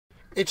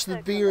It's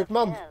the beard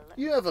man.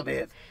 You have a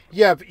beard.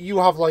 Yeah, but you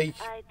have like...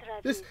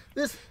 This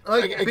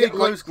beard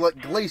grows like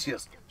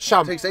glaciers.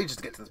 Sam, It takes ages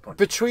to get to this point.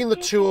 between the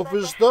two of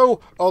us, though,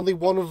 only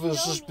one of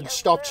us has been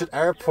stopped at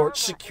airport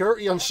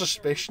security on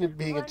suspicion of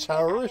being a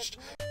terrorist.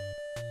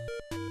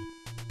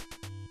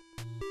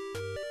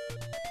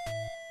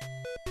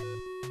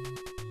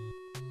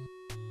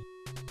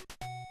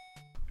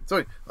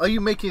 Sorry, are you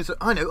making it so...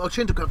 I know, I'll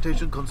change the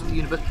gravitational constant of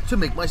the universe to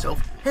make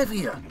myself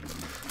heavier.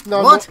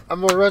 No, What?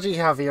 I'm already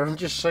heavier. I'm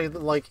just saying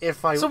that, like,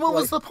 if I... So what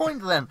was the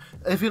point then?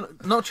 If you're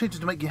not changing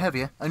to make you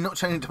heavier and not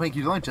changing to make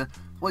you lighter,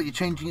 what, you're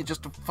changing it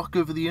just to fuck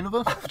over the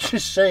universe? I'm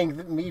just saying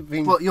that me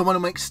being... What, you want to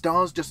make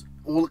stars just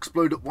all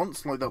explode at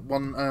once, like that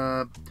one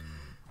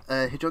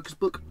Hitchhiker's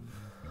book?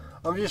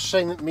 I'm just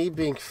saying that me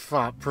being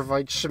fat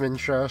provides some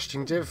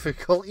interesting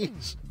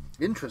difficulties.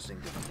 Interesting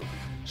difficulties.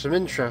 Some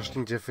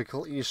interesting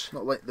difficulties.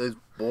 Not like those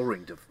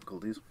boring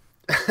difficulties.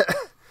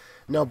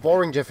 No,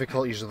 boring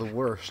difficulties are the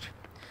worst.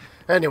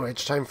 Anyway,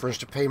 it's time for us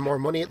to pay more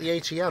money at the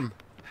ATM.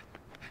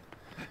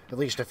 At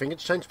least I think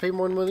it's time to pay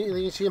more money at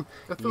the ATM.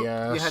 I thought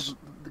yes. you had,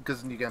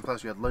 because in New Game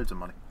Plus you had loads of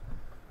money.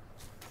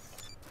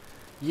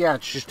 Yeah,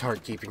 it's just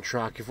hard keeping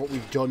track of what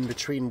we've done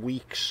between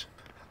weeks.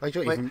 I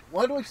don't Wait, even...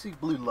 why do I see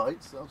blue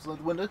lights outside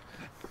the window?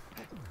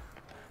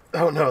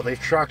 Oh no, they've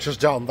tracked us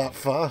down that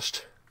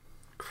fast.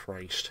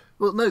 Christ.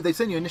 Well, no, they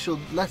send you initial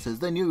letters.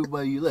 They knew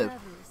where you live.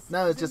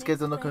 Now it just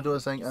gets a knock on the door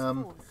saying,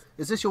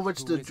 is this your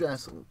registered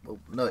address? Well,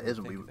 no, it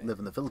isn't. We live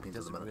in the Philippines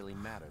at the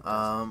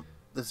minute.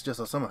 This is just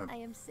our summer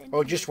home.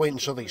 Oh, just wait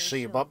until they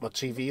see about my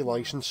TV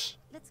license.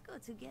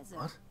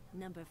 What?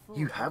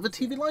 You have a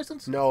TV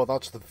license? No,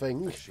 that's the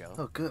thing.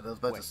 Oh, good. I was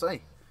about to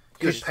say.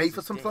 You pay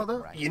for something like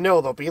that? You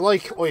know, they'll be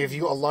like, oh, have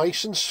you got a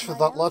license for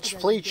that Let's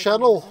Play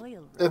channel?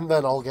 And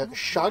then I'll get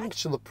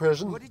shanked in the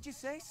prison. What did you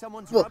say?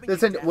 Someone's Well, rubbing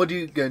then you down? what are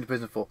you going to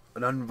prison for?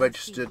 An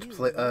unregistered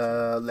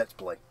Let's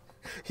Play.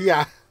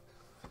 Yeah.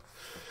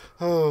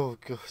 Oh,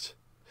 God.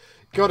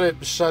 Gotta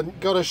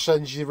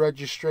send you the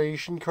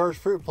registration card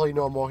for it to play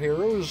No More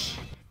Heroes.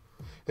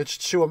 It's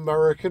too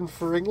American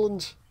for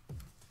England.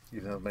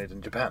 Even though it's made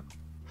in Japan.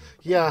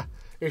 Yeah,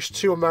 it's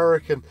too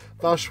American.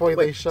 That's why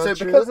they Wait, so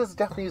censor because it. it's a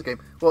Japanese game,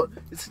 well,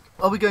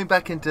 are we going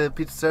back into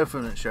Peter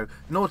Serafin's show?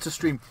 In order to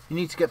stream, you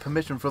need to get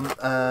permission from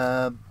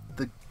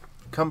the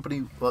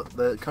company,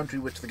 the country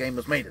which the game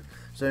was made in.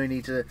 So you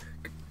need to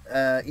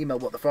email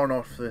the Foreign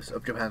Office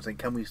of Japan saying,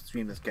 can we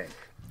stream this game?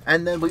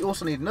 And then we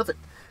also need another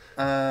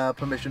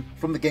permission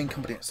from the game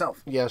company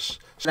itself. Yes.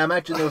 Now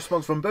imagine the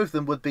response from both of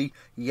them would be,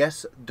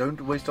 yes,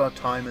 don't waste our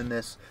time in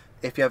this.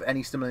 If you have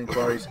any similar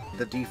inquiries,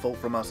 the default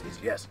from us is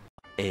yes.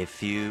 A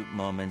few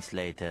moments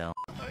later.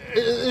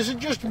 Is it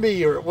just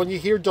me, or when you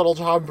hear Donald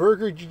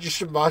Hamburger, you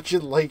just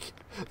imagine, like,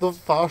 the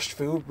fast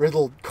food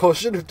riddled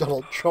cousin of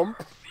Donald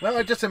Trump? Well,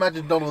 I just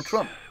imagine Donald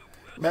Trump.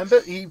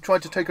 Remember? He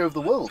tried to take over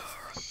the world.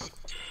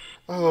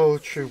 Oh,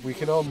 true, we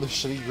can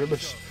honestly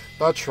grimace.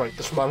 That's right,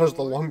 this man has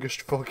the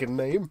longest fucking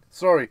name.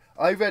 Sorry,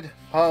 I read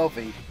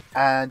Harvey,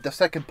 and the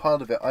second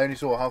part of it, I only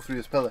saw half through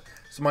this pillar,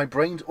 so my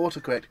brain's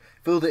autocorrect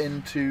filled it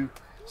into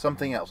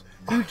something else.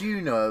 Who do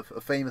you know of,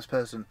 a famous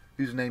person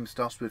whose name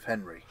starts with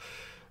Henry?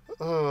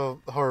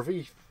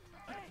 Harvey.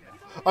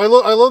 I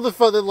love the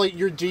fact that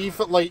your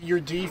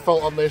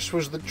default on this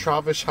was that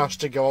Travis has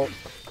to go out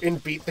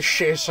and beat the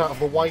shit out of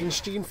the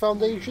Weinstein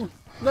Foundation.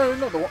 No,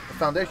 not the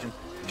foundation,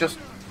 just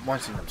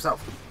Weinstein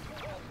himself.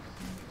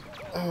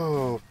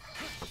 Oh.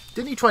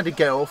 Didn't he try to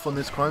get off on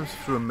his crimes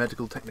through a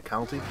medical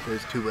technicality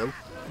because he's too ill?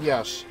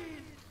 Yes.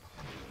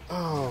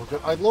 Oh,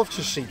 God, I'd love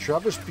to see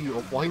Travis beat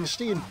up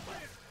Weinstein.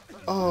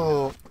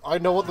 Oh, I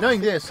know what the...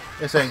 Knowing this,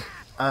 they're saying,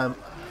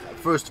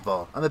 first of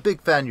all, I'm a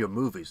big fan of your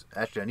movies.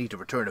 Actually, I need to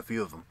return a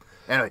few of them.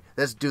 Anyway,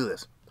 let's do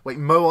this. Wait,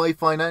 Moai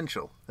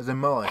Financial. As in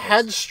Moai.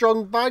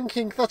 Headstrong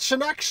Banking, that's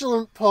an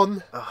excellent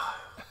pun.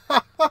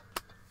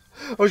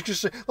 I was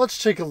just saying,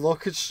 let's take a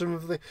look at some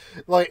of the...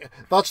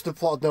 that's the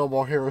plot of No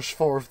More Heroes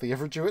 4 if they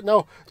ever do it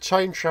now.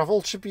 Time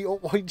travel to beat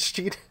up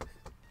Weinstein.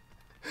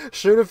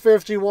 Suda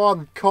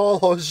 51,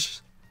 call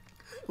us.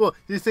 Well,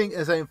 you think,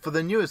 as for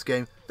the newest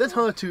game, let's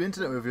hire 2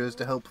 internet reviewers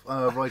to help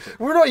write it.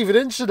 We're not even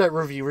internet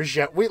reviewers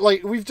yet.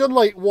 We've done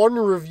one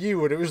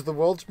review and it was the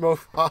world's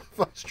most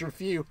fast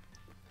review.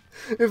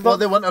 Well,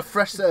 they want a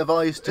fresh set of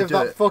eyes to do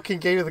it. If that fucking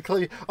game of the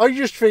clean, I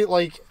just feel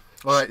like...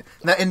 Alright,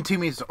 now in 2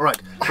 minutes,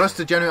 alright, for us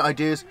to generate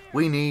ideas,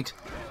 we need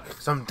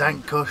some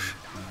dank kush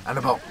and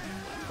a bomb.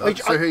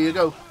 So here you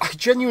go. I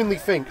genuinely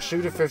think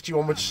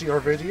Suda51 would see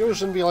our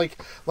videos and be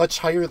like, let's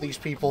hire these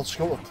people to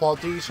come up with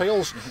plot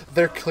details.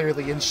 They're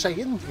clearly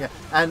insane. Yeah,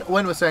 and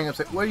when we're saying,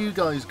 where are you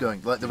guys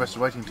going? Like the rest of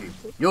the writing team.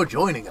 You're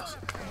joining us.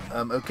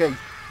 Okay,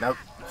 now...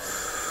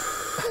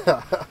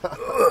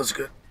 oh, that's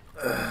good.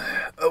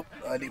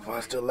 I need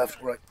pass to the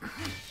left, right.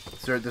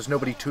 Sir, there's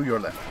nobody to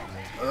your left.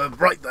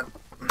 Right then.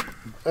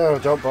 Oh,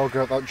 don't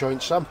bogart that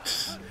joint, Sam.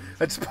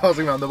 I'm just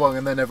passing around the wrong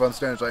and then everyone's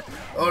staring like,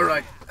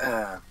 alright.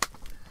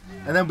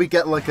 And then we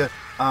get like a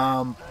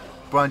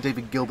Brian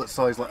David Gilbert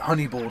size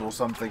Honeyboard or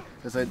something.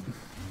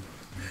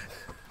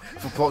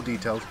 For plot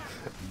details.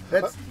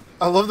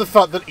 I love the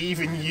fact that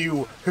even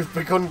you have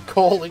begun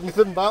calling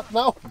them that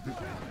now.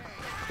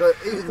 But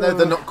even though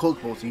they're not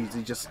corkballs, he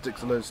usually just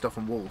sticks a load of stuff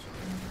on walls.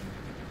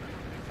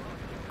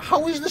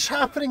 How is this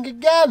happening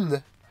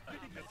again?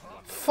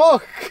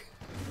 Fuck!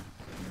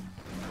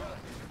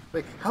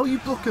 Wait, how are you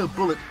blocking a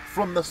bullet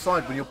from the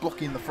side when you're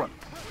blocking the front?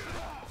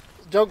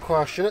 Don't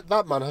question it,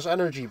 that man has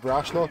energy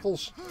brass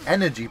knuckles.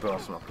 Energy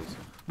brass knuckles.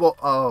 What?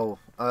 Oh,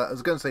 I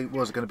was going to say,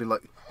 was it going to be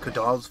like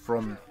Kadars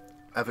from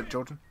Epic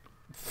Children?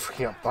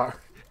 Yeah, better.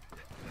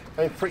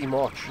 I mean, pretty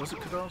much. Was it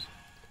Kadars?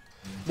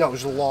 No, it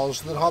was the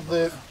Laws that had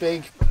the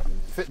big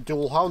fit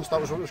dual hounds,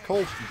 that was what it was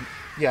called.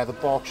 Yeah, the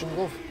boxing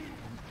glove.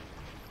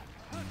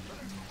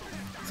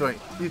 Sorry,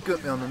 you've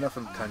got me on enough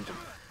of a tangent.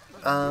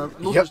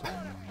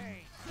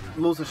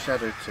 Laws of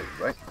Shadow 2,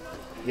 right?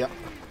 Yep.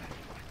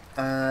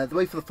 The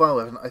way for the fire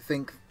weapon, I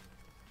think,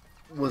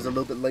 was a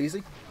little bit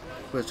lazy.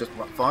 Where it's just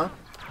like fire.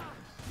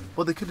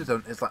 What they could have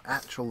done is like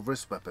actual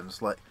wrist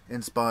weapons, like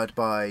inspired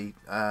by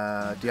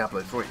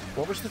Diablo 3.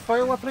 What was the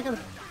fire weapon again?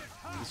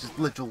 It's just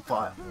literal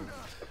fire.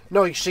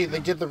 No, you see, they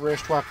did the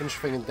wrist weapons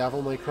thing in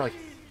Devil May Cry.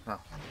 Oh.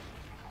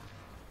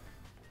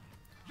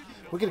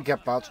 We're gonna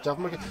get back to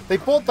Devil May Cry. They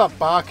brought that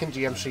back in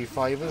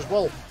DMC5 as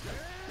well.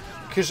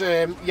 Because,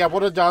 yeah,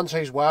 one of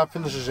Dante's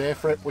weapons is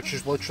Ifrit, which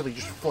is literally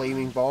just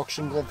flaming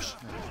boxing gloves.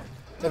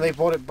 And they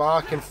brought it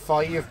back in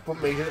 5, but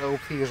made it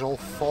OP as all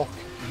fuck.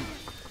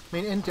 I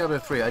mean, in Diablo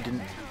 3, I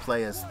didn't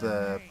play as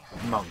the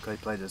monk. I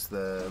played as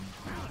the...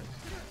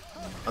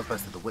 I was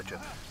basically the Witcher.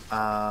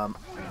 And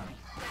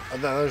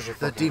then there's your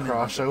fucking demon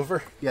crossover.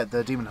 Hunter. Yeah,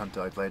 the demon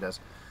hunter I played as.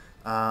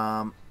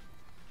 But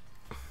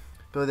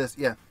with this,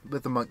 yeah,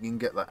 with the monk you can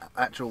get like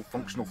actual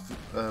functional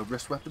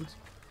wrist weapons,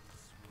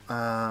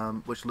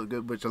 which look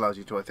good, which allows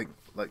you to, I think,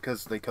 like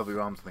because they cover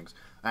your arms and things,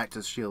 act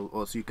as shield,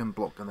 or so you can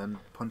block and then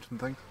punch and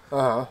things.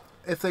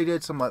 If they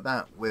did something like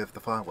that with the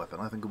fire weapon,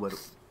 I think it would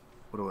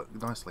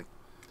work nicely.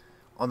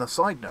 On a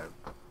side note,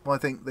 well, I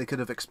think they could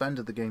have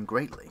expanded the game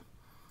greatly,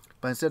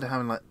 but instead of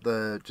having like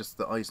just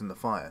the ice and the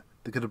fire,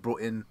 they could have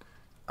brought in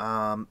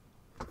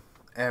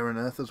air and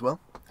earth as well.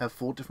 Have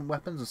 4 different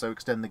weapons, and so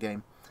extend the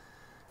game.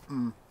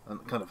 And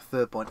kind of a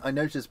third point, I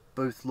noticed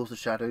both Lords of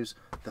Shadows,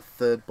 the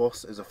third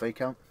boss is a fake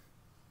out.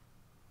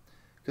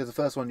 Because the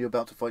first one you're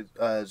about to fight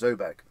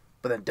Zobek,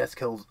 but then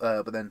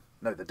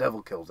the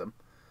devil kills him.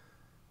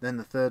 Then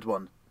the third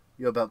one,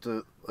 you're about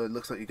to, it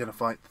looks like you're going to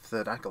fight the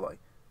third acolyte,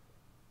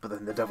 but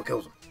then the devil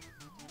kills him.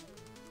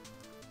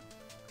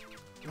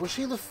 Was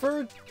he the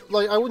third?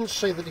 Like, I wouldn't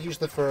say that he's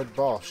the third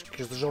boss,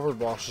 because there's other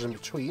bosses in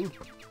between.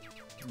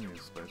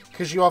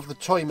 Because you have the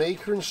Toy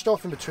Maker and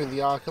stuff in between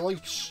the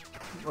acolytes.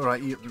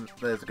 Alright,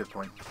 there's a good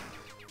point.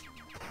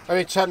 I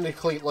mean,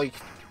 technically, like,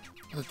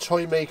 the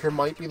Toy Maker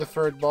might be the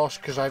third boss,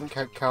 because I haven't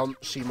kept count,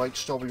 so you might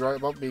still be right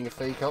about being a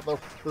fake out, though.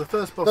 Well, the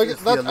first boss is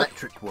the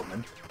electric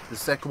woman. The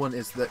second one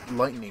is the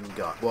lightning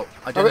guy. Well,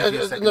 I don't know if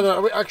you're second.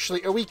 No,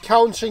 actually, are we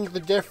counting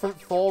the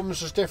different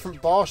forms as different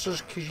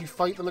bosses, because you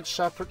fight them at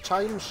separate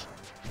times?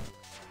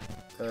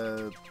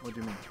 What do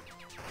you mean?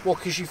 Well,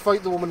 because you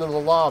fight the woman in the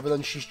lab, and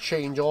then she's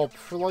chained up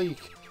for, like,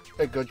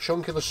 a good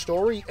chunk of the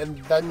story,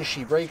 and then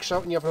she breaks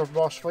out and you have a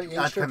boss fight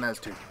against her. I think that's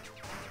 2.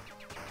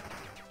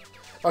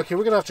 Okay,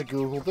 we're going to have to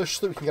Google this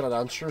so that we can get an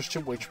answer as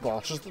to which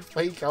boss is the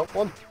fake out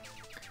one.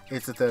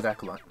 It's the third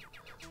acolyte.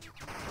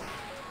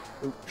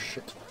 Oh,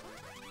 shit.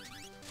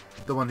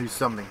 The one who's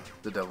summoning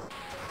the devil.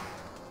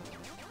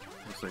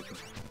 So you can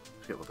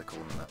forget what they call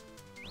him in that.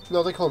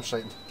 No, they call him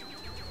Satan.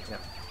 Yeah.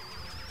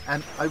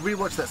 And I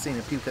rewatched that scene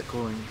and people kept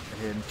calling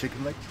him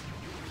Chicken Leg.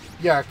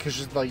 Yeah,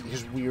 because like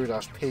his weird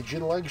ass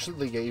pigeon legs that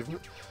they gave him.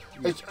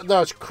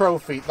 It's crow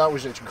feet. That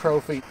was it. It's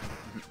crow feet.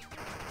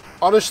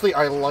 Honestly,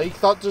 I like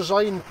that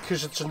design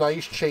because it's a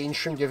nice change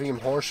from giving him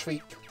horse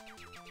feet.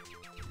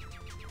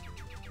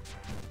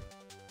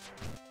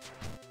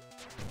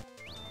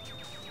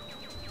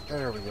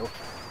 There we go.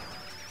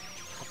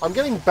 I'm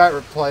getting better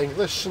at playing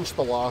this since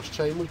the last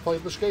time we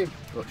played this game.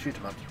 What, shoot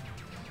 'em up?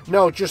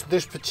 No, just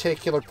this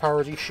particular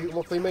parody shoot 'em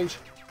up they made.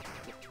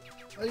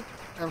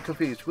 I'm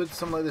confused. Would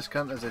something like this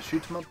count as a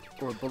shoot 'em up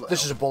or a bullet?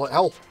 This is a bullet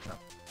hell. No.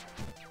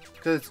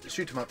 Because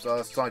shoot 'em ups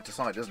are side to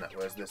side, isn't it?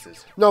 Whereas this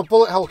is. No,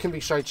 bullet hell can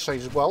be side to side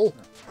as well.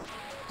 No.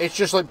 It's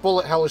just like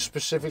bullet hell is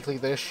specifically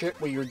this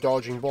shit where you're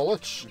dodging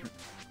bullets.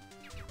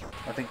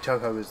 I think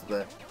Toho is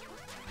the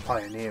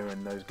pioneer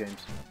in those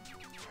games.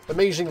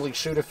 Amazingly,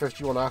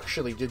 Suda51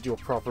 actually did do a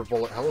proper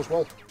bullet hell as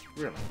well.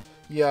 Really?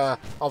 Yeah,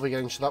 I'll be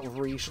getting to that with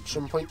Reese at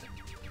some point.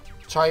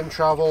 Time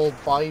travel,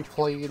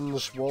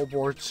 biplanes, World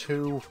War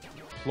II.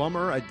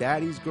 Plumber, a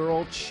daddy's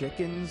girl,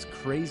 chickens,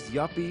 crazed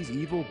yuppies,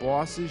 evil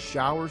bosses,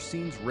 shower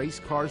scenes, race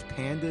cars,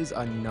 pandas,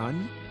 a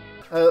nun.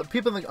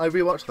 People think I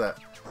rewatched that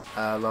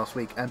last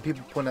week, and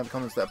people point out in the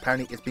comments that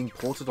apparently it's being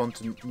ported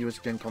onto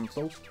newest gen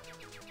consoles.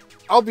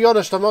 I'll be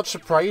honest, I'm not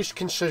surprised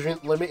considering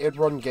Limited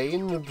Run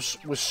Games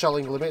was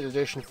selling limited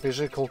edition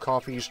physical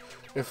copies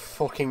of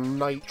fucking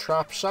Night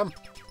Trap, Sam.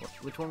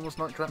 Which one was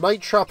Night Trap?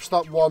 Night Trap's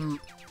that one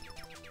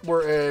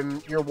where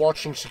you're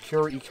watching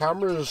security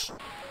cameras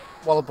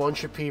while a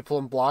bunch of people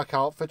in black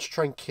outfits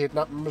try and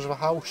kidnap members of a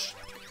house.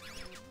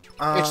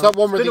 It's that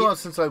one where it's been a while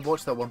since I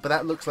watched that one, but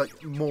that looks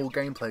like more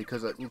gameplay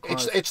because it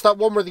requires... It's that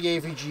one where the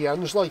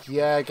AVGN's like,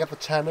 yeah, get the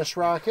tennis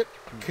racket,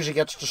 because he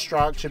gets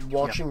distracted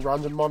watching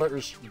random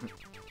monitors.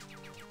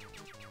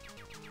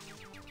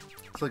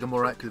 It's like a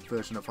more accurate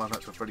version of Five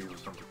Nights at Freddy's or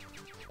something.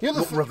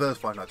 Not reverse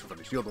Five Nights at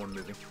Freddy's, you're the one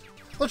moving.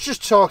 Let's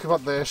just talk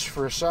about this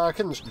for a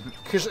second,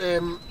 because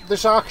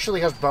this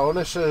actually has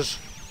bonuses.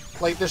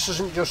 Like, this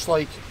isn't just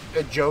like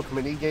a joke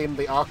minigame,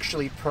 they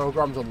actually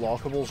programmed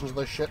unlockables into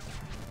this shit.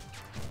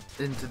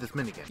 Into this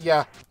minigame?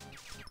 Yeah,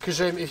 because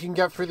if you can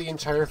get through the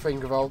entire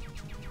thing without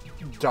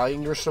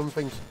dying or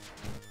something,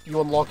 you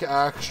unlock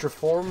extra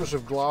forms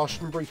of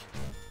Glastonbury.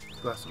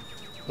 Glastonbury?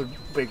 The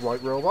big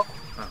white robot.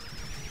 Oh.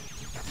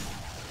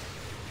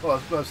 Well, I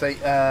was going to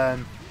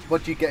say,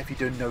 what do you get if you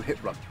do a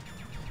no-hit run?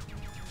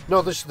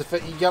 No, this is the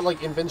fit. You get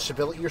like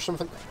invincibility or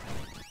something.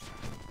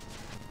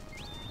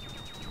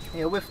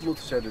 Yeah, with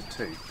Water Shadow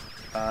 2,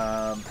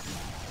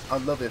 I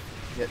love it.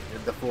 Yeah,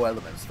 the 4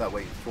 elements. That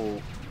way,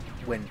 for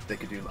wind, they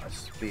could do like a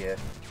spear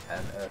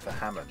and earth, a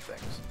hammer and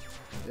things.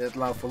 It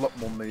allowed for a lot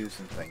more moves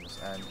and things,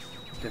 and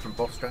different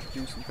boss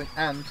strategies and things.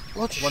 And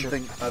one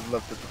thing I'd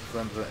love to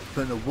remember is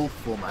putting a wolf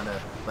form and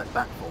a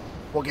bat form.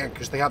 Well, again,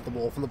 because they had the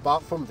wolf and the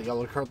bat form, the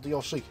Yellow Card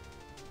DLC.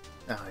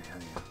 Oh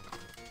yeah.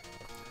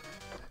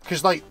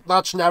 Because, like,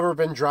 that's never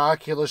been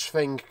Dracula's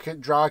thing.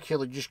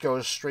 Dracula just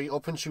goes straight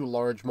up into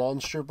large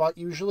monster bat,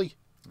 usually.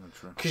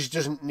 Because he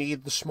doesn't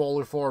need the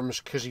smaller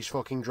forms, because he's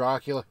fucking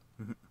Dracula.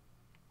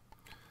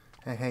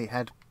 Hey,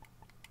 had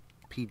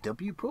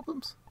PW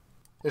problems?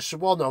 It's a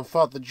well-known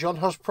fact that John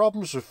has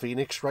problems with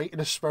Phoenix, right, in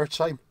his spare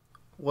time.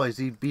 Why, is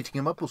he beating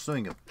him up or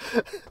suing him?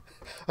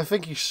 I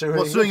think he's suing him.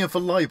 What, suing him for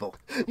libel?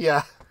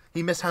 Yeah.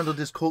 He mishandled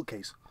his court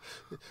case.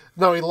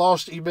 No,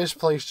 he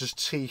misplaced his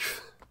teeth.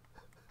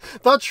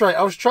 That's right,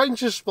 I was trying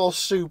to spell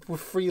soup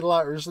with 3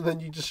 letters and then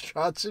you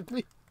distracted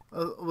me.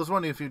 I was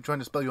wondering if you were trying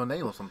to spell your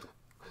name or something.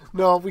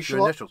 No, we should...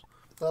 Your initials.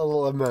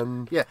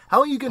 Yeah, how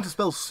are you going to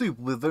spell soup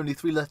with only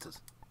 3 letters?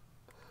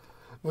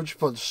 Would you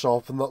put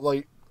sop in that,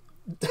 like...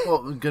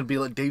 Well, it's going to be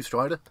like Dave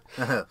Strider?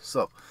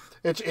 Sup.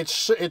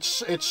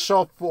 It's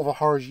sop with a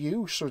hard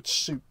U, so it's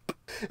soup.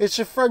 It's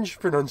a French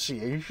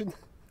pronunciation.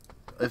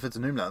 If it's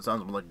an umlaut, it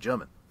sounds more like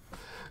German.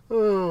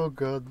 Oh,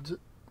 God.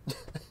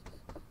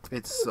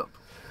 It's sup.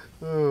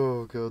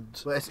 Oh, God.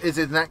 Well, is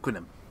it an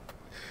acronym?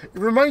 It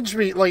reminds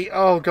me, like,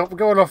 oh, God, we're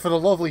going off on a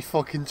lovely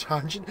fucking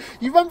tangent.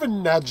 You remember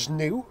Ned's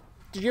New?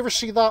 Did you ever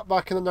see that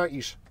back in the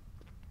 90s?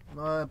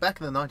 Back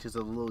in the 90s, I was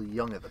a little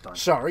young at the time.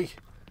 Sorry.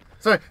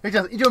 Sorry,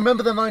 you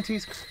remember the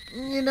 90s?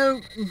 You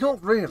know,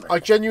 not really. I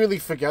genuinely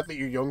forget that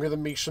you're younger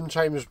than me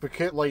sometimes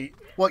because, like...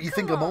 What, you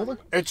think I'm older?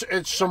 It's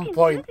at some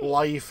point,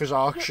 life has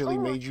actually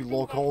made you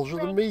look older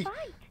than me.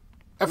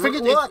 I think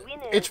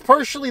it's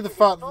partially the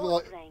fact that,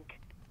 like...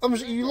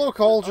 you look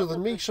older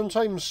than me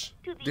sometimes.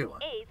 Do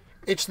I?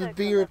 It's the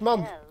beard,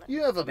 man.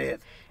 You have a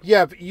beard.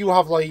 Yeah, but you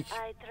have, like...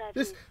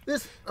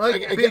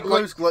 beard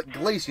grows like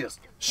glaciers.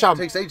 Sam,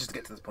 it takes ages to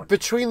get to this point.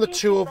 Between the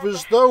two of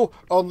us, though,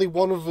 only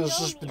one of us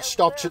has been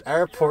stopped at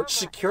airport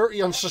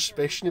security on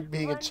suspicion of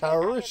being a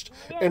terrorist,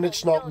 and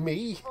it's not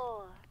me.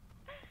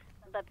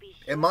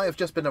 It might have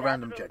just been a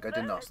random check. I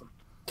didn't ask them.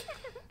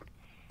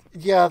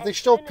 Yeah, they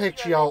still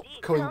picked you out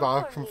coming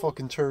back from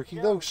fucking Turkey,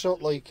 though, so,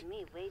 like...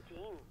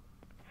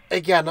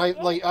 Again,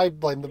 I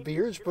blame the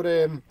beards, but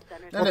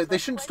No, they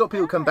shouldn't stop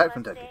people coming back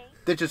from Turkey.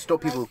 They just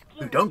stop people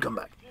who don't come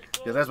back.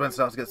 Because that's when it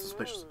starts to get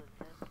suspicious.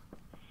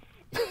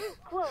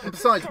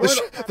 Besides,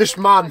 this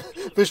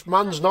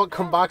man's not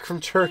come back from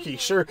Turkey,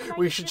 sir.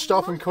 We should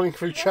stop him coming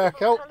through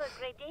checkout.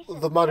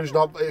 The man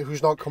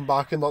who's not come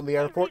back and not in the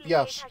airport.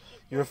 Yes,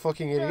 you're a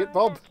fucking idiot,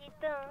 Bob.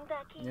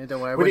 Yeah,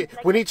 don't worry.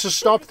 We need to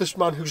stop this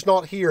man who's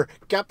not here.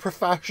 Get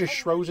Professor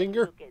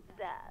Schrodinger.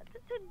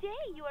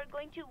 Today you are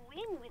going to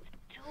win with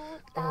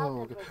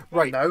Oh,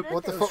 right. No,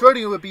 what the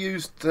Schrodinger would be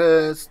used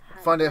to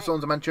find out if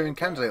someone's a Manchurian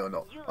candidate or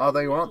not. Are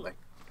they or aren't they?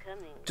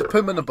 Just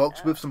put them in a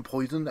box with some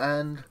poison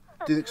and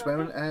do the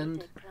experiment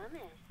and...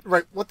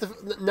 Right, what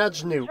the...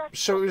 Ned's New.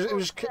 So it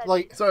was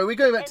like... Sorry, are we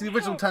going back to the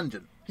original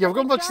tangent? Yeah, we're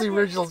going back to the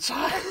original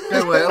tangent.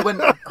 No way, I went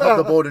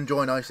hoverboard and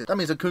join ISIS. That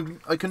means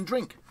I can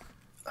drink.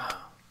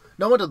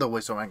 No wonder they're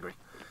always so angry.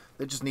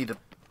 They just need a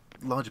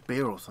large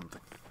beer or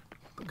something.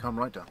 But calm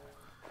right down.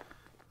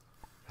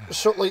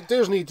 So, like,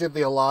 Disney did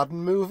the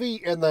Aladdin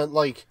movie, and then,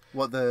 like...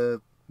 What,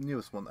 the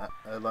newest one,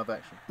 live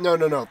action? No,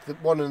 the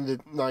one in the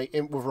night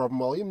with Robin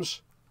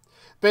Williams.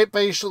 But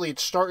basically, it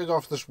started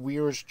off this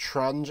weird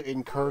trend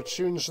in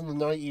cartoons in the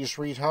 90s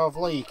where you'd have,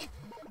 like,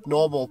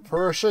 normal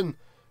person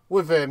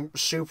with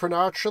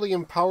supernaturally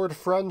empowered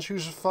friend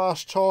who's a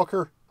fast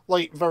talker.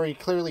 Like, very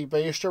clearly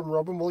based on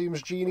Robin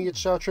Williams' Genie,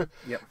 etc.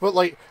 Yep. But,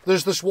 like,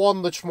 there's this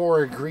one that's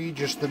more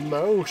egregious than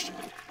most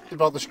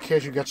about this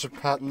kid who gets a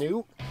pet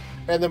newt.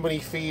 And then when he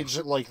feeds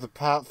it, like, the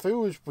pet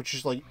food, which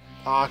is, like,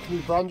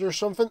 Acme brand or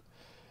something,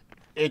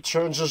 it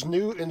turns his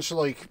newt into,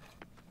 like,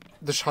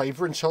 this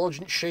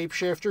hyper-intelligent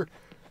shapeshifter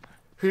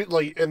who,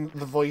 like, and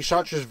the voice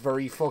actor is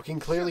very fucking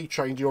clearly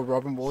trying to do a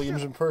Robin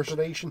Williams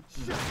impersonation.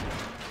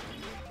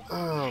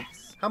 How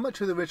much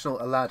of the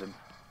original Aladdin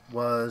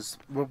was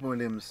Robin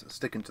Williams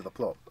sticking to the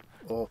plot,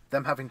 or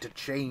them having to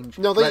change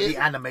the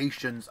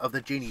animations of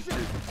the genie to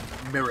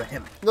mirror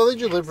him. No, they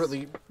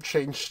deliberately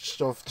changed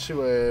stuff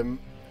to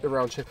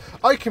around here.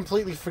 I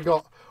completely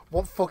forgot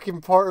what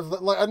fucking part of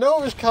it. Like, I know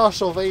it was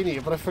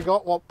Castlevania, but I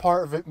forgot what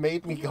part of it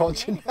made me go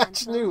into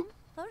That's new.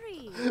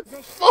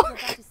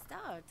 Fuck!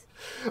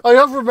 I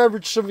have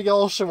remembered something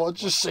else I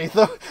wanted to say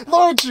though.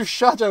 Lords of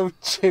Shadow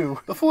 2.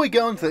 Before we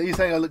get on to it, you're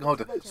saying I look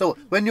older. So,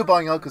 when you're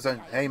buying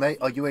alcohol, hey mate,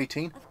 are you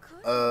 18?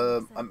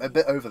 I'm a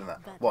bit over than that.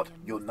 What,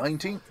 you're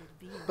 19?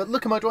 But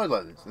look at my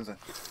driver's license.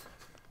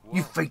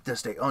 You faked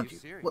this date, aren't you?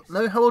 What,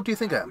 no, how old do you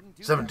think I am?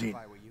 17.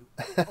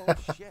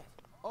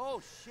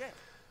 Oh shit.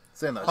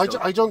 Saying that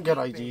I don't get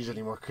IDs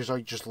anymore because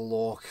I just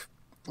look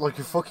like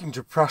a fucking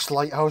depressed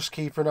lighthouse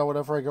keeper now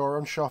whenever I go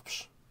around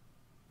shops.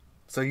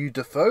 So you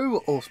Defoe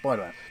or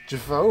Spider-Man?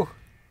 Defoe?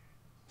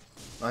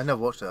 I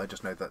never watched it, I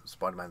just know that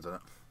Spider-Man's in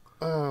it.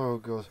 Oh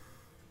god.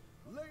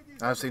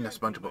 I've seen the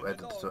SpongeBob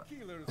edit to it.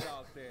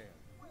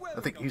 I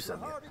think you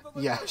sent me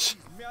it. Yes.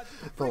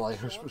 The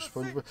lighthouse was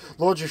SpongeBob.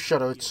 Lords of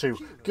Shadow 2.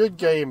 Good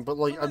game, but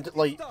like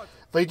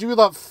they do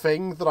that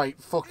thing that I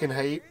fucking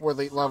hate where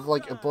they have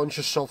like a bunch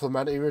of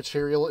supplementary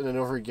material in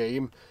another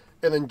game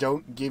and then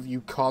don't give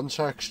you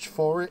context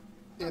for it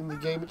in the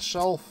game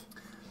itself.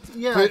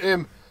 Yeah.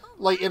 But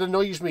like, it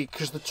annoys me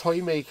because the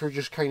toy maker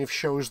just kind of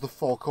shows the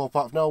fuck up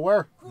out of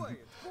nowhere.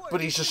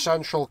 But he's a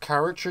central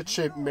character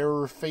to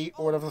Mirror of Fate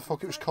or whatever the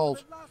fuck it was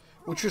called,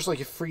 which was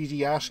like a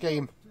 3DS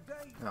game.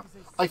 No.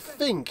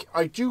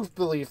 I do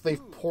believe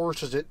they've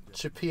ported it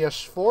to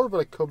PS4, but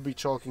I could be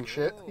talking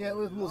shit. Yeah,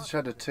 with Lords of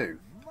Shadow 2.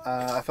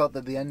 I felt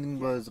that the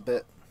ending was a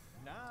bit...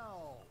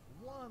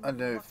 I don't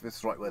know if it's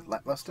the right word,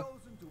 lackluster.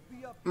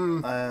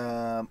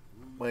 When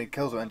he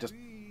kills her and just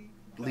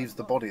leaves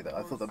the body there.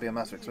 I thought that'd be a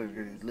massive explosion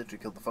because he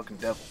literally killed the fucking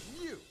devil.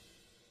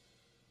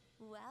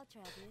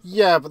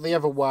 Yeah, but they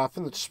have a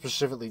weapon that's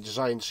specifically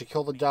designed to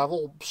kill the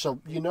devil, so,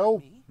 you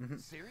know.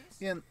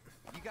 Yeah.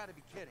 You gotta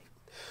be kidding.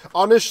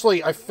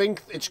 Honestly, I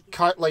think it's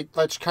kind like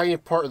that's kind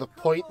of part of the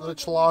point that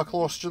it's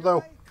lackluster,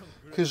 though,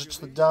 because it's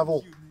the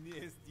devil.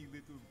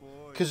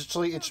 Because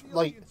it's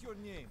like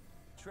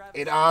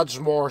it adds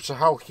more to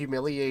how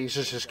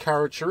humiliating his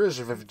character is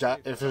if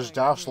his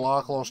death's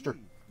lackluster.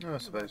 I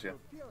suppose, yeah.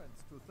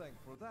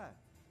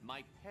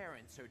 My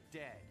parents are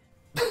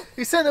dead.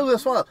 He said it with a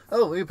smile.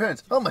 Oh, your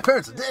parents. Oh, my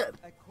parents are dead.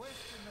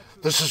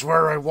 This is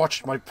where I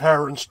watched my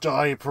parents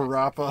die,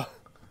 Parappa.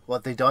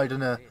 What, they died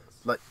in a...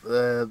 Like,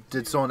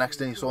 did someone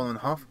accidentally saw them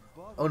in half?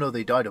 Oh no,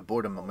 they died of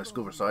boredom at my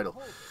school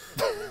recital.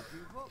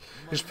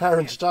 His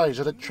parents died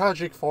in a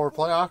tragic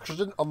foreplay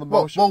accident on the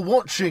motion. While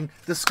watching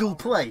the school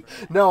play?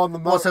 No, on the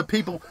What, so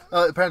people,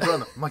 parents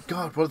around them, my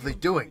god, what are they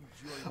doing?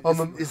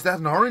 Is that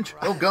an orange?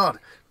 Oh god.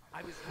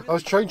 I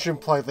was trying to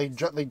imply they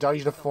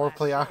died in a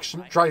foreplay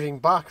accident driving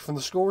back from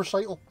the school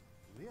recital.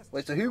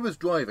 Wait, so who was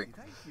driving?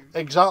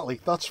 Exactly,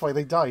 that's why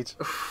they died.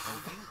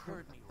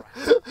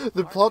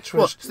 The plot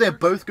twist. What, so they're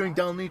both going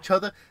down on each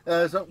other?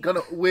 Some kind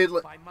of weird,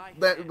 like,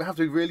 they have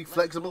to be really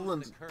flexible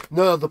and...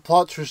 No, the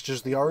plot twist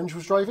is the orange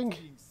was driving.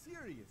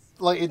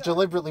 Like, it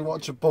deliberately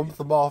wanted to bump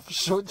them off,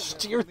 so it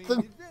steered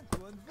them.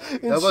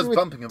 There was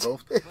bumping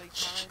involved.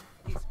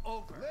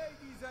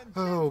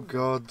 Oh,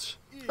 God.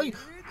 Hey,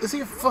 is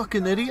he a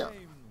fucking idiot?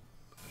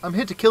 I'm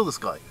here to kill this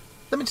guy.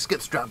 Let me just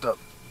get strapped up,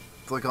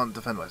 so I can't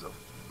defend myself.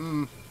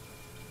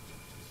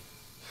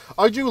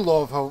 I do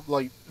love how,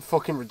 like,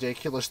 fucking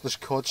ridiculous this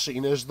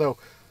cutscene is, though.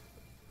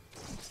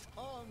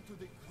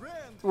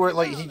 Where,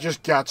 like, he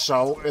just gets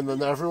out, and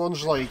then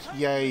everyone's like,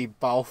 yay,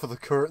 bow for the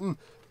curtain.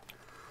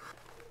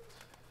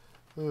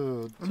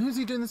 Oh. And who's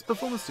he doing this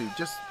performance to?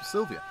 Just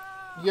Sylvia?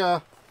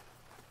 Yeah.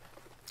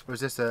 Or is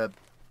this a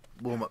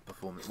warm-up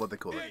performance? What do they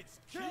call it?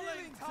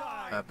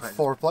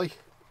 Foreplay.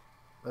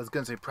 I was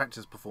going to say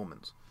practice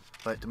performance.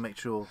 Like, to make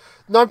sure...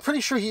 No, I'm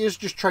pretty sure he is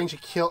just trying to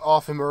kill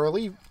off him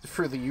early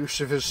through the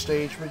use of his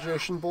stage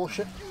magician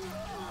bullshit.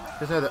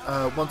 Because know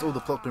that once all the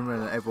plot's been run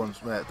and everyone's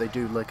there, they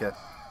do like a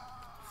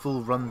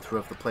full run-through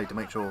of the play to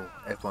make sure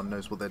everyone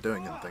knows what they're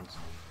doing and things.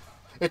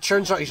 It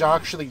turns out he's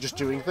actually just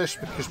doing this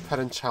because Penn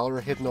and Teller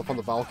are hidden up on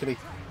the balcony.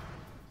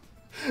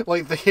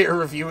 Like the hero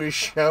review his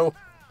show.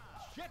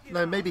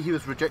 No, maybe he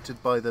was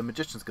rejected by the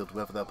Magician's Guild,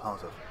 whoever they're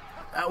part of.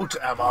 Out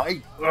am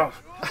I? Ugh.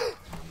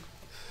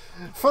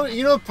 Funny,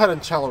 you know Penn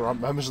and Teller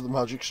aren't members of the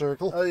Magic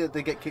Circle? Oh yeah,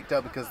 they get kicked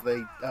out because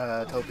they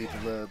tell people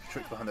the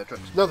tricks behind their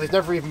tricks. No, they've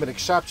never even been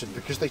accepted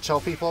because they tell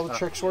people how the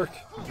tricks work.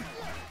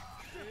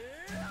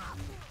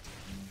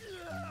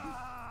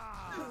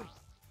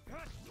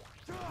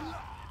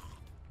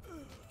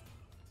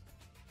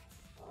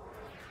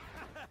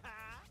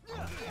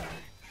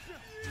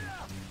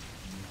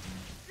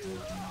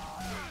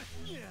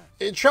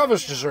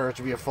 Travis deserved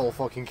to be a full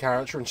fucking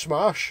character in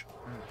Smash.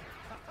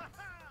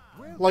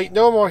 Like,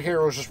 No More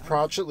Heroes is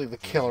practically the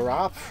killer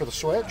app for the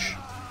Switch.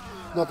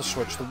 Not the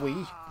Switch, the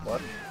Wii.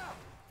 What?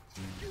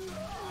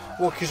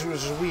 Well, because it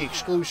was a Wii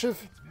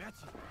exclusive.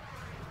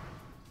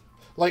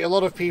 Like, a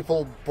lot of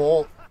people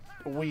bought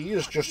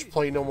Wii's just to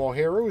play No More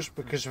Heroes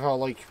because of how,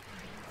 like,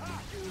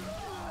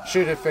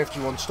 Suda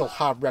 51 still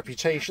had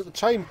reputation at the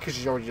time because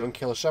he's already done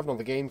Killer 7 on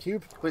the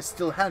GameCube. But it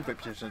still had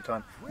reputation at the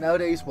time.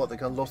 Nowadays, what, they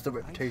kind of lost their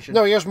reputation?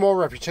 No, he has more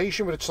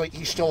reputation, but it's like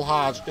he still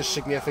had a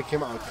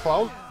significant amount of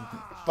clout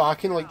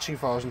back in like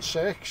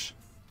 2006.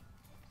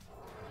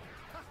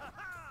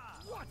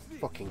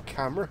 Fucking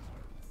camera.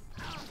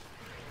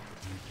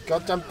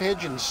 Goddamn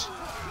pigeons.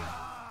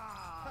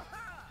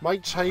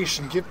 Mike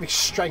Tyson, give me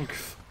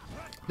strength.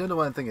 No,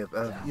 one thing.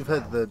 You've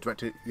heard the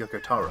director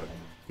Yoko Taro.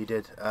 He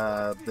did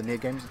the Nier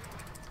games.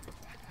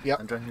 Yep.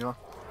 And Dragon Ball.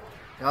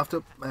 After,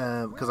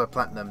 because I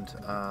platinumed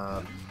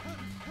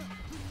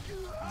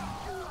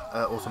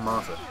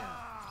Automata.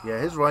 Yeah,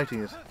 his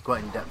writing is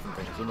quite in depth and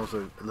things, and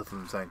also a little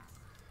insane.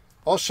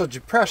 Also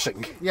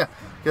depressing. Yeah,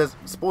 because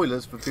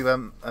spoilers for people who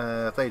haven't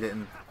played it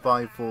in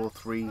 5, 4,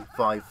 3,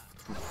 5,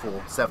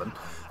 4, 7.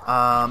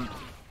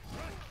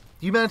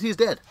 Humanity is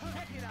dead.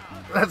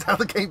 That's how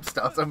the game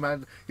starts.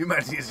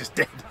 Humanity is just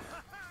dead.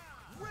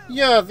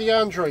 Yeah, the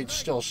androids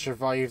still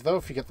survive though,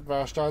 if you get the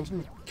best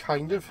ending,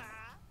 kind of.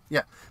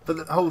 Yeah, but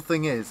the whole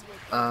thing is,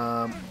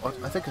 I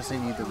think I've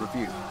seen you the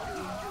review,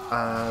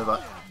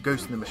 like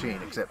Ghost in the Machine,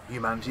 except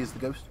humanity is the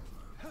ghost,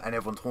 and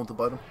everyone's haunted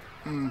by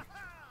them.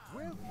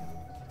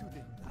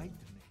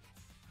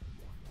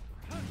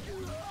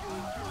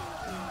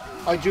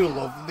 I do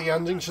love the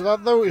ending to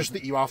that though, is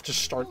that you have to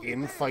start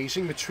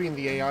infighting between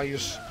the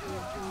AIs.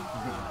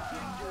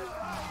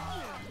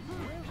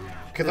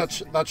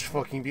 Because that's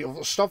fucking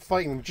beautiful. Stop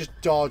fighting them, just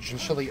dodge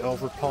until they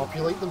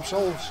overpopulate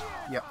themselves.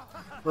 Yeah.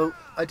 Well,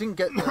 I didn't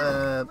get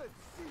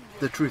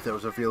the truth that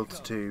was revealed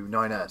to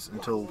 9S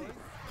until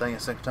playing a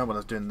second time when I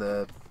was doing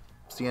the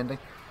C ending.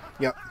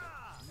 Yep.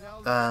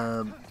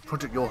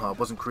 Project Yorha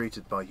wasn't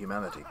created by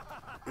humanity.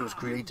 It was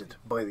created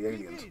by the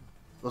aliens.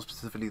 Well,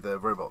 specifically the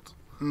robots.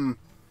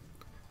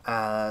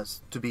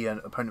 As to be an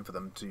opponent for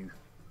them to,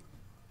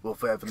 well,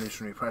 for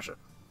evolutionary pressure.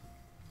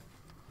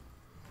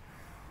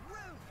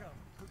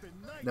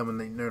 Then when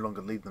they no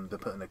longer lead them, they're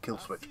put in a kill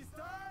switch.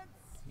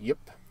 Yep.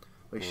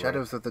 Wait,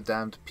 Shadows of the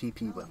Damned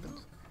PP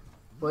weapons.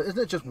 Well, isn't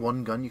it just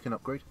one gun you can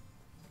upgrade?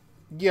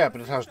 Yeah, but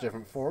it has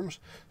different forms.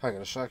 Hang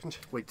on a second.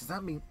 Wait, does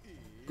that mean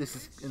this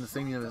is in the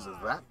same universe as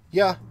that?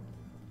 Yeah.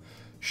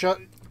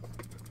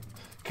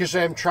 Because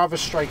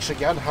Travis Strikes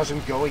Again has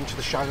him going to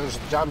the Shadows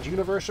of the Damned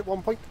universe at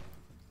one point.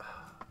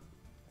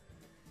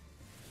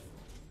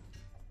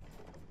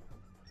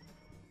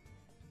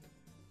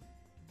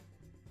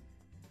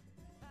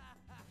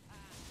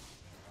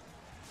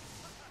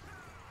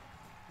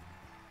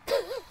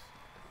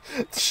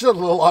 It's a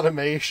little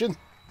animation.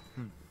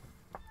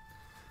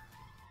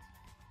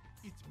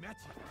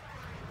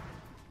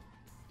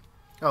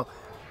 Oh,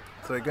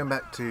 sorry, going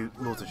back to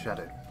Lords of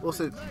Shadow.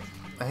 Also,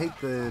 I hate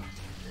the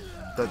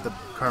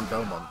current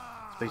Belmont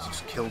is basically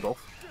just killed off.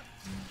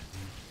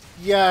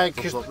 Yeah,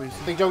 because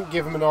they don't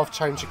give him enough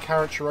time to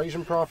characterize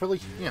him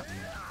properly. Yeah.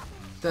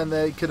 Then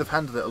they could have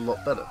handled it a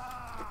lot better.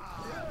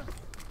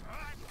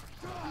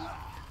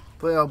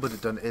 What I would have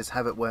done is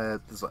have it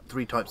where there's like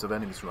 3 types of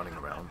enemies running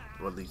around,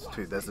 or at least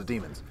 2. There's the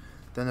demons.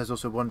 Then there's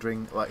also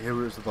wandering, like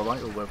Heroes of the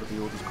Light, or whatever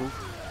the order's called.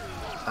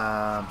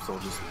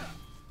 Soldiers.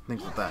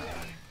 Things like that.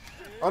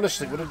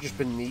 Honestly, it would have just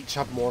been neat to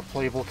have more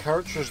playable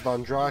characters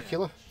than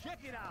Dracula.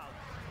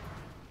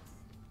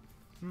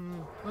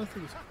 I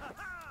think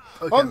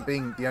so. Again,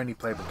 being the only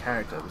playable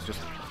character, was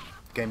just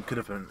the game could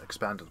have been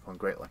expanded upon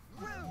greatly.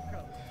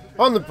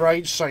 On the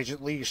bright side,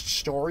 at least,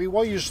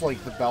 story-wise,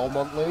 like, the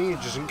Belmont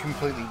lineage isn't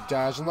completely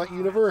dead in that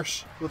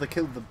universe. Well, they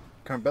killed the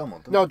current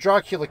Belmont, didn't No,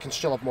 Dracula can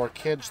still have more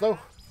kids, though.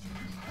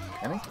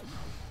 they? Can he?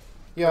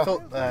 Yeah. I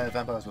thought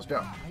vampires was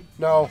Daryl.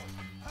 No.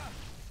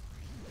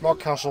 Not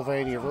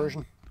Castlevania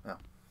version. Oh.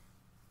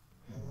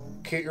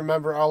 Can't you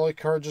remember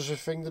Alucards as a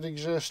thing that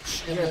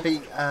exists? In Yeah,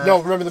 the...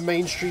 No, remember the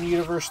mainstream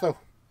universe, though.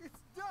 It's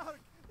dark.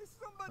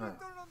 Somebody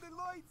turn on the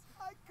lights.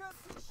 I can't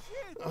see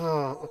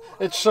shit.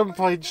 At some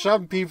point,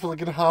 some people are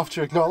going to have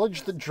to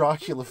acknowledge that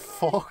Dracula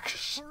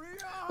fucks.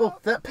 Oh,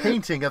 that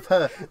painting of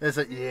her is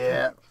like,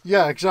 yeah.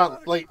 Yeah,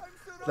 exactly. Like,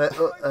 That,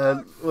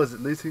 what was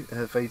it Lucy?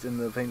 Her face in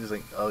the painting is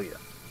like, oh yeah,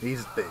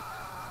 he's big.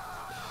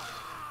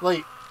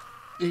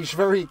 he's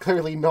very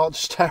clearly not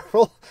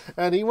sterile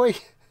anyway.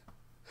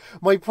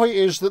 My point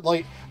is that,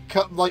 like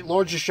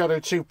Lords of Shadow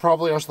 2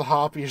 probably has the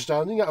happiest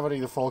ending out of any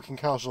of the fucking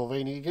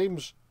Castlevania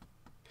games.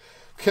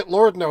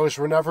 Lord knows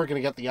we're never going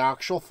to get the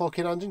actual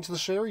fucking ending to the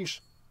series.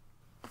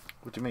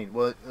 What do you mean?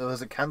 Well,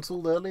 was it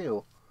cancelled early,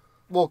 or?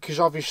 Well, because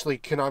obviously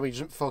Konami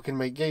doesn't fucking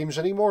make games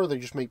anymore, they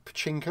just make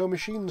pachinko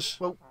machines.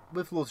 Well,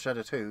 with Lord of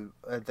Shadow 2,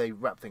 they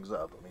wrap things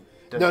up. I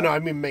mean, No, I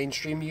mean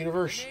mainstream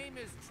universe.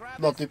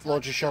 Not the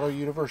Lords of Shadow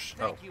universe.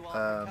 Oh,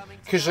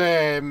 Because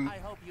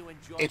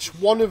it's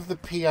one of the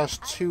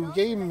PS2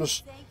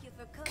 games.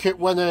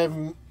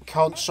 When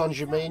Count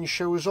Saint-Germain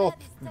shows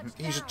up,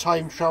 he's a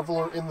time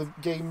traveller in the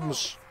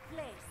games.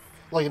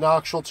 Like an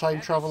actual time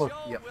traveller.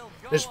 Yep.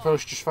 As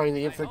opposed to just finding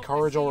the infinite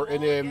corridor.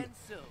 And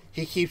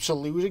he keeps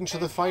alluding to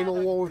the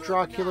final war of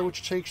Dracula,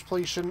 which takes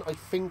place in, I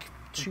think,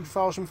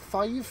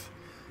 2005?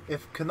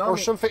 if Konami, Or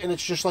something, and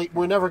it's just like,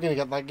 we're never going to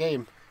get that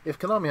game. If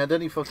Konami had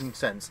any fucking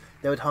sense,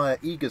 they would hire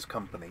Iga's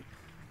company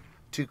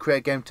to create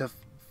a game to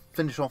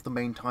finish off the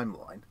main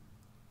timeline.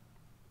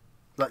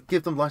 Like,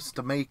 give them license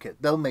to make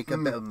it. They'll make a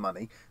bit of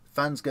money.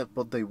 Fans get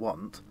what they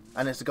want.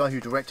 And it's the guy who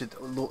directed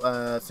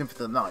Symphony of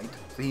the Night,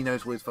 so he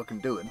knows what he's fucking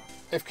doing.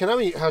 If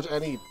Konami had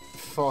any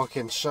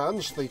fucking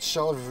sense, they'd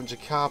sell everything to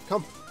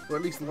Capcom. Or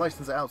at least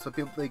license it out so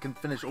they can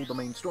finish all the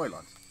main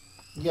storylines.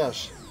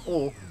 Yes.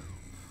 Or,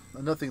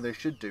 another thing they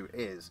should do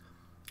is...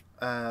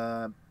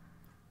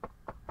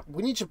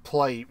 we need to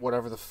play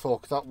whatever the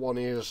fuck that one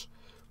is.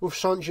 With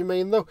Saint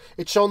Germain, though.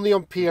 It's only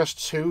on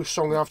PS2,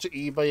 so I'm going to have to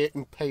eBay it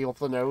and pay up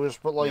the nose,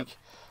 but, like, yep.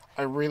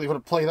 I really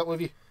want to play that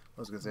with you. I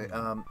was going to say,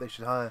 they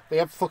should hire... They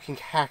have fucking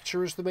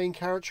Hector as the main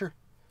character.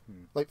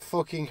 Like,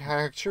 fucking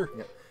Hector.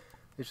 Yep.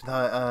 They should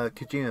hire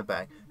Kojima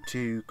back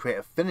to create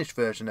a finished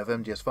version of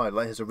MGS5,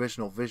 like his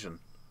original vision.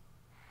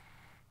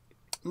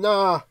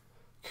 Nah.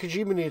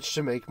 Kojima needs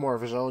to make more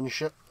of his own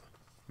shit.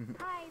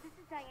 Hi, this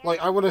is Diane.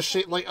 Like, I want to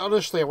see... Like,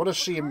 honestly, I want to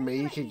see him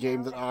make a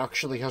game that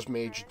actually has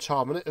Major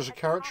Tom in it as a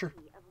character.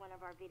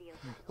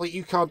 Like,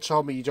 you can't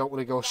tell me you don't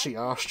want to go see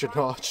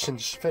astronauts in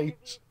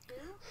space.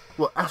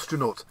 What,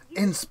 astronauts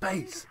in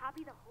space?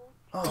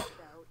 Oh,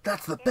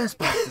 that's the best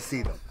place to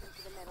see them.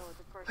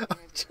 I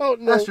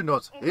don't know.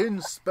 Astronauts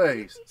in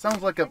space.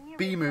 Sounds like a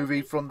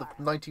B-movie from the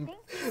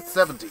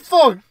 1970s.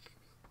 Fuck!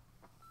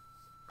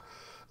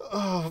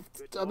 Oh,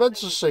 I meant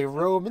to say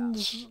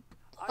Romans.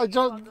 I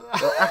don't...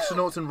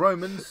 Astronauts and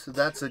Romans,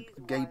 that's a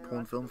gay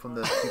porn film from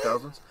the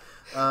 2000s.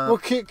 Well,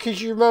 could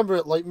you remember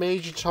it? Like,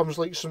 Major Tom's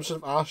like some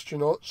sort of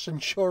astronaut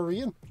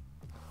centurion.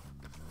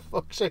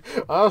 Fuck's sake.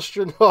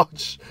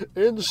 Astronauts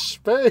in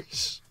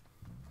space.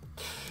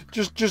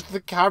 Just the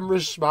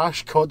camera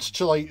smash cuts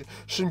to, like,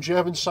 some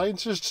German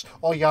scientists.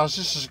 Oh, yes,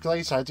 this is a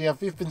great idea.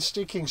 We've been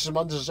sticking some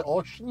under the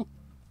ocean.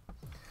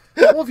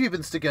 What have you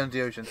been sticking under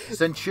the ocean?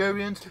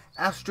 Centurions,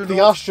 astronauts, the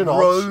astronauts.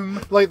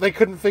 Rome. Like, they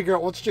couldn't figure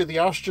out what to do. The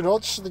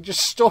astronauts, so they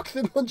just stuck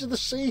them under the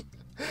sea.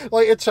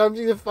 Like,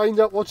 attempting to find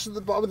out what's at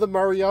the bottom of the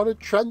Mariana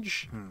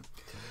Trench.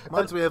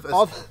 Reminds me of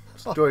a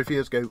story a few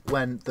years ago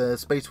when the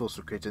Space Force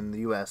was created in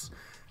the US,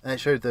 and it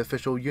showed the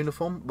official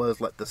uniform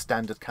was like the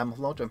standard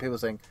camouflage, and people were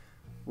saying,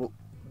 well,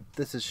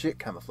 this is shit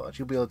camouflage,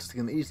 you'll be able to see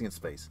them easily in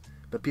space.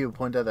 But people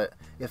point out that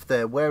if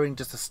they're wearing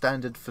just a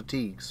standard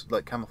fatigues,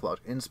 like camouflage,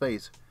 in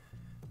space,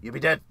 you'll be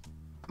dead.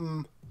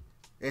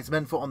 It's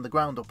meant for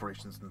on-the-ground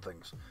operations and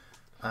things.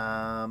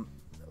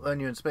 When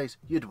you're in space,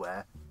 you'd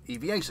wear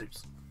EVA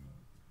suits.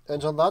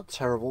 And on that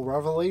terrible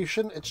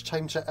revelation, it's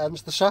time to end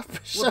this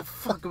episode. What the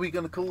fuck are we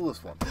going to call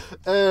this one?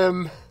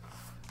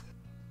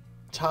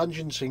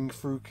 Tangenting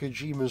through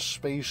Kojima's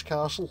space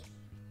castle.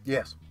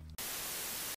 Yes.